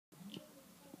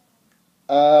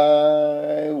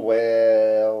I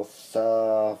will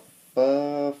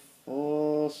suffer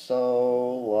for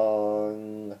so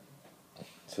long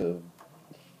to...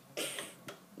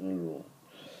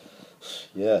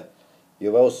 Yeah,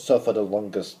 you will suffer the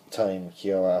longest time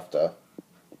hereafter.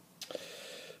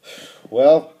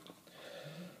 Well,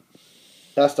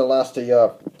 that's the last of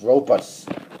your robots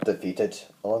defeated,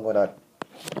 along with that,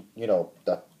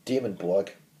 that demon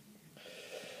Borg.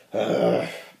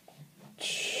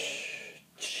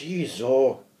 Jeez,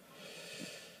 oh.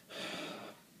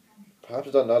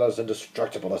 Perhaps they're not as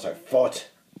indestructible as I thought.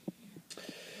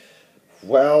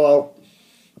 Well,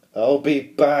 I'll be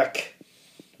back.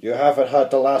 You haven't heard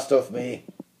the last of me.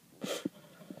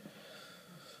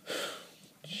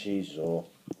 Jeez, oh.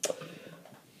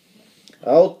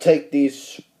 I'll take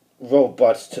these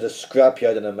robots to the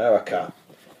scrapyard in America.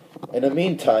 In the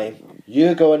meantime,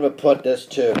 you go and report this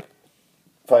to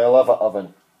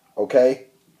FireLavaOven, okay?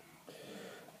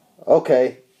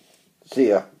 Okay. See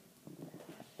ya.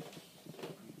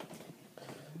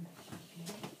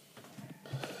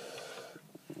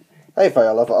 Hey,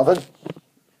 FireLavaOven.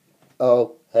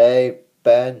 Oh, hey,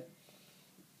 Ben.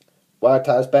 What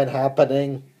has been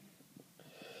happening?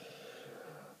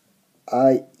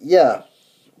 Yeah.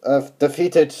 I've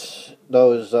defeated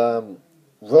those,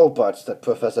 robots that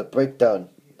Professor Breakdown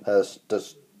has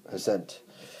sent.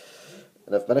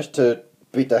 And I've managed to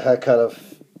beat the heck out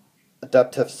of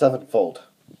Adaptive-Sevenfold.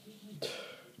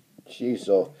 Jeez,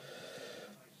 oh.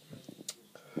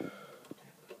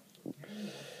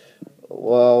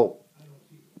 Well,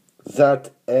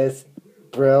 that is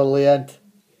brilliant.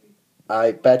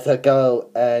 I better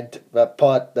go and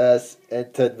report this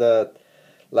into the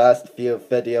last few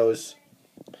videos.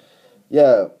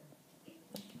 Yeah,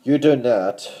 you do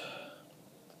that.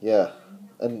 Yeah,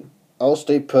 and I'll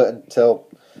stay put until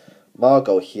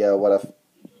Margot hear what I've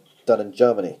done in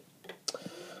Germany.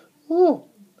 Oh,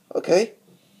 okay.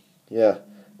 Yeah.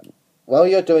 While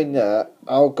you're doing that,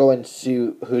 I'll go and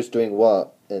see who's doing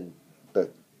what in the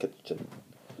kitchen.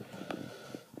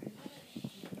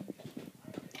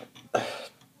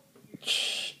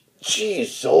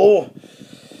 Jeez, oh.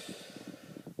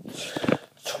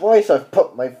 Twice I've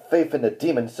put my faith in the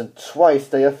demons, and twice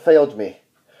they have failed me.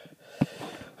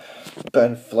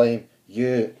 Ben Flame,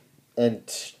 you and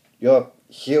your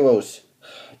heroes.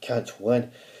 I can't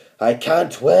win. I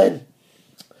can't win!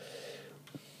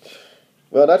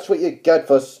 Well, that's what you get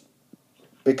for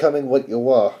becoming what you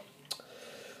are.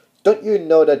 Don't you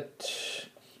know that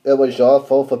it was your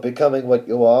fault for becoming what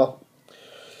you are?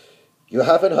 You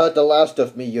haven't heard the last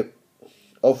of me, you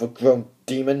overgrown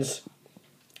demons.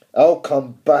 I'll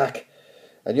come back,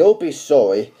 and you'll be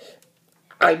sorry.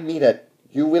 I mean it.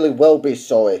 You really will be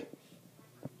sorry.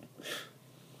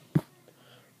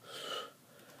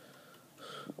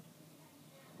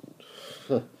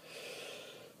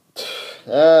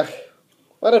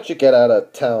 Why don't you get out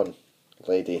of town,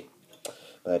 Lady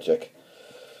Magic?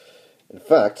 In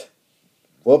fact,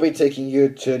 we'll be taking you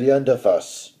to the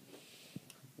Underverse.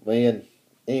 Me and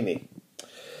Amy.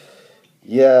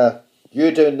 Yeah,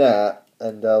 you doing that,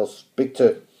 and I'll speak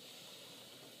to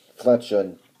Fletcher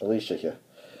and Alicia here.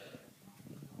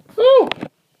 Oh!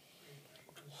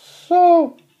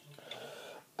 So,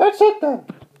 that's it then.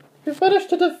 You've managed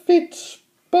to defeat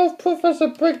both Professor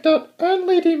Breakdown and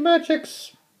Lady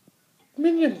Magic's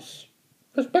minions,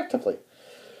 respectively.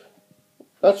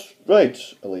 That's right,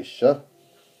 Alicia.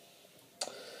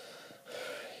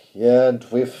 Yeah, and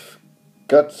we've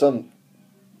got some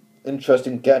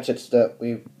interesting gadgets that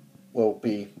we will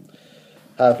be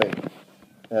having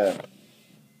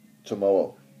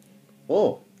tomorrow.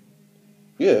 Oh,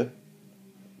 yeah.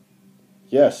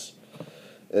 Yes.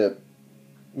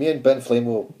 Me and Ben Flame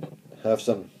will have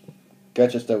some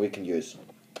gadgets that we can use.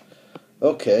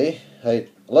 Okay, I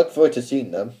look forward to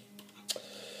seeing them.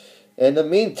 In the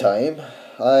meantime,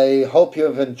 I hope you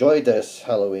have enjoyed this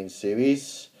Halloween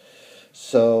series.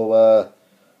 So,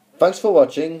 thanks for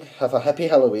watching, have a happy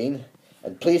Halloween,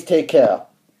 and please take care.